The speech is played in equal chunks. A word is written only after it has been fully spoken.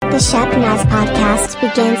The Shep Podcast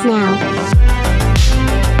begins now.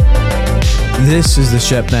 This is the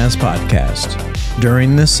Shep Podcast.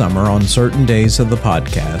 During this summer, on certain days of the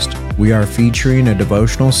podcast, we are featuring a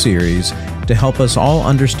devotional series to help us all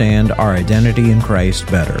understand our identity in Christ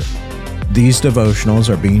better. These devotionals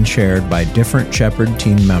are being shared by different Shepherd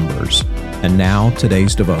team members. And now,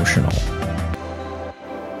 today's devotional.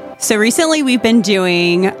 So recently we've been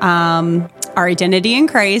doing our identity in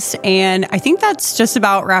Christ, and I think that's just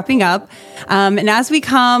about wrapping up. And as we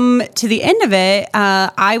come to the end of it,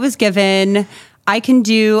 I was given, I can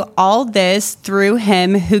do all this through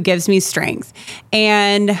him who gives me strength.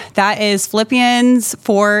 And that is Philippians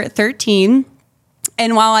 4:13.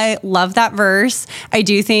 And while I love that verse, I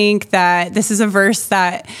do think that this is a verse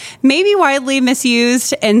that may be widely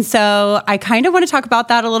misused. And so I kind of want to talk about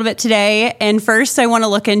that a little bit today. And first, I want to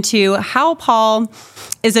look into how Paul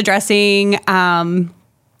is addressing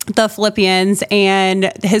the Philippians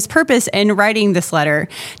and his purpose in writing this letter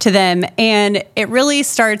to them. And it really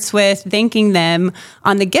starts with thanking them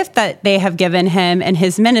on the gift that they have given him and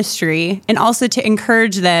his ministry, and also to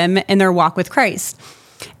encourage them in their walk with Christ.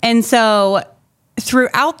 And so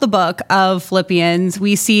throughout the book of Philippians,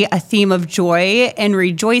 we see a theme of joy and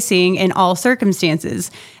rejoicing in all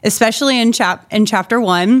circumstances, especially in chapter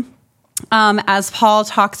 1, as Paul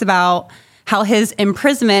talks about how his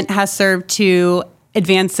imprisonment has served to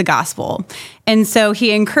advance the gospel. And so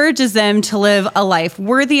he encourages them to live a life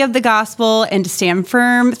worthy of the gospel and to stand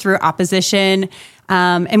firm through opposition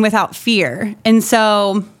and without fear. And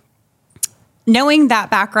so knowing that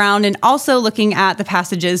background and also looking at the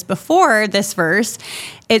passages before this verse,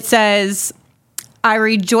 it says, I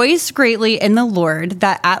rejoice greatly in the Lord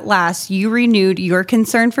that at last you renewed your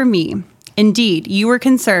concern for me. Indeed, you were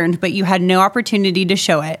concerned, but you had no opportunity to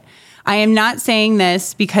show it. I am not saying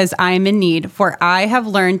this because I am in need, for I have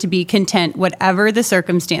learned to be content whatever the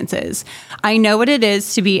circumstances. I know what it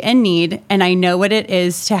is to be in need, and I know what it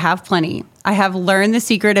is to have plenty. I have learned the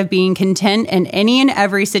secret of being content in any and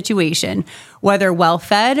every situation, whether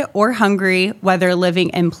well-fed or hungry, whether living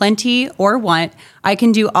in plenty or want. I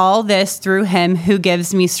can do all this through him who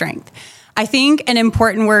gives me strength. I think an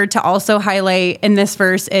important word to also highlight in this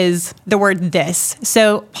verse is the word this.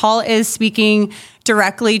 So Paul is speaking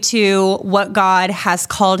directly to what God has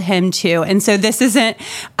called him to. And so this isn't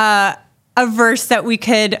a verse that we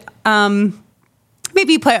could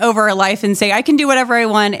maybe put over our life and say, I can do whatever I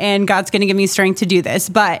want and God's going to give me strength to do this.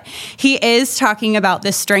 But he is talking about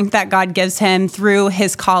the strength that God gives him through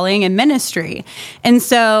his calling and ministry. And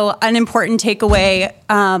so an important takeaway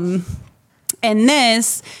in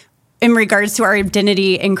this, in regards to our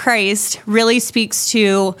identity in Christ, really speaks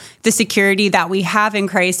to the security that we have in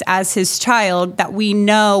Christ as his child, that we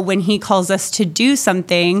know when he calls us to do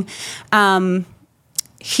something,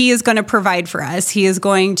 he is going to provide for us. He is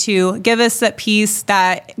going to give us that peace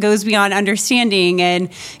that goes beyond understanding and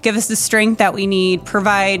give us the strength that we need,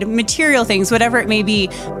 provide material things, whatever it may be,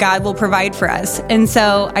 God will provide for us. And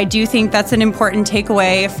so I do think that's an important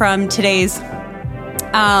takeaway from today's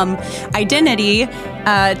identity,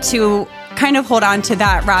 to kind of hold on to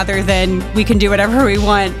that rather than we can do whatever we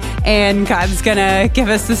want and God's going to give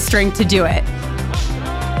us the strength to do it.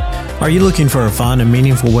 Are you looking for a fun and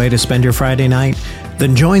meaningful way to spend your Friday night?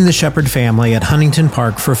 Then join the Shepherd family at Huntington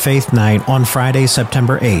Park for Faith Night on Friday,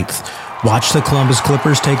 September 8th. Watch the Columbus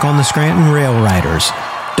Clippers take on the Scranton Rail Riders.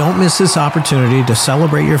 Don't miss this opportunity to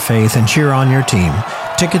celebrate your faith and cheer on your team.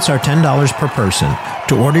 Tickets are $10 per person.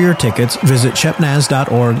 To order your tickets, visit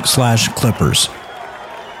shepnaz.org/Clippers.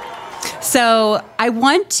 So I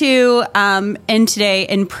want to end today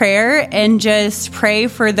in prayer and just pray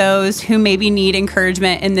for those who maybe need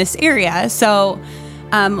encouragement in this area. So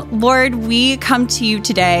Lord, we come to you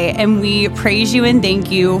today and we praise you and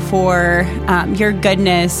thank you for your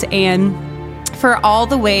goodness and for all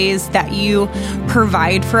the ways that you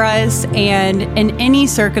provide for us. And in any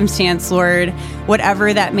circumstance, Lord,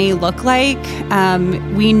 whatever that may look like,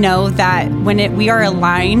 we know that when we are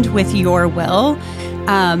aligned with your will,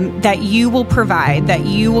 that you will provide, that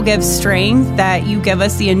you will give strength, that you give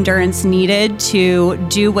us the endurance needed to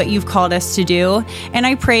do what you've called us to do. And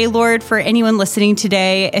I pray, Lord, for anyone listening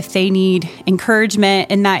today, if they need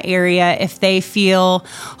encouragement in that area, if they feel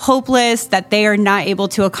hopeless, that they are not able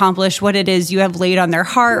to accomplish what it is you have laid on their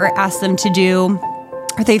heart or asked them to do,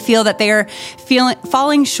 or they feel that they are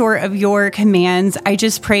falling short of your commands, I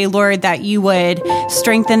just pray, Lord, that you would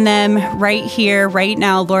strengthen them right here, right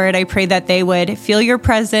now, Lord. I pray that they would feel your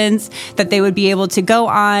presence, that they would be able to go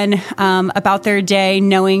on about their day,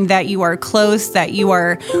 knowing that you are close, that you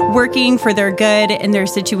are working for their good in their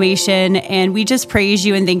situation. And we just praise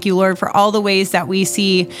you and thank you, Lord, for all the ways that we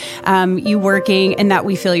see you working and that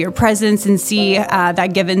we feel your presence and see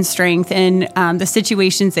that given strength in the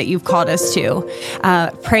situations that you've called us to.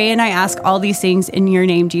 Pray and I ask all these things in your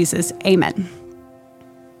name, Jesus. Amen.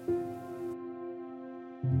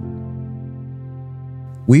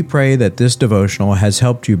 We pray that this devotional has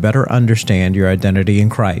helped you better understand your identity in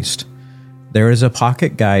Christ. There is a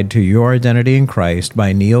pocket guide to your identity in Christ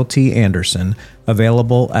by Neil T. Anderson,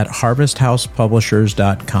 available at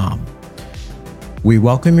harvesthousepublishers.com. We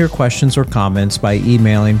welcome your questions or comments by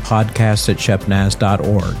emailing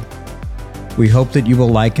podcast@shepnaz.org. We hope that you will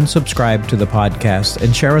like and subscribe to the podcast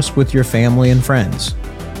and share us with your family and friends.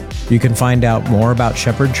 You can find out more about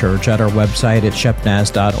Shepherd Church at our website at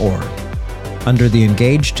shepnaz.org. Under the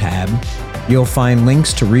Engage tab, you'll find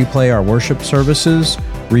links to replay our worship services,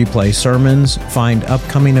 replay sermons, find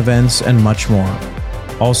upcoming events, and much more.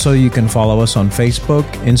 Also, you can follow us on Facebook,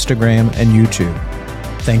 Instagram, and YouTube.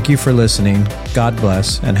 Thank you for listening. God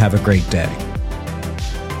bless, and have a great day.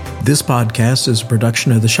 This podcast is a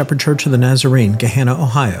production of the Shepherd Church of the Nazarene, Gahanna,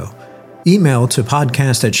 Ohio. Email to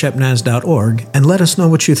podcast@shepnaz.org and let us know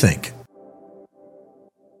what you think.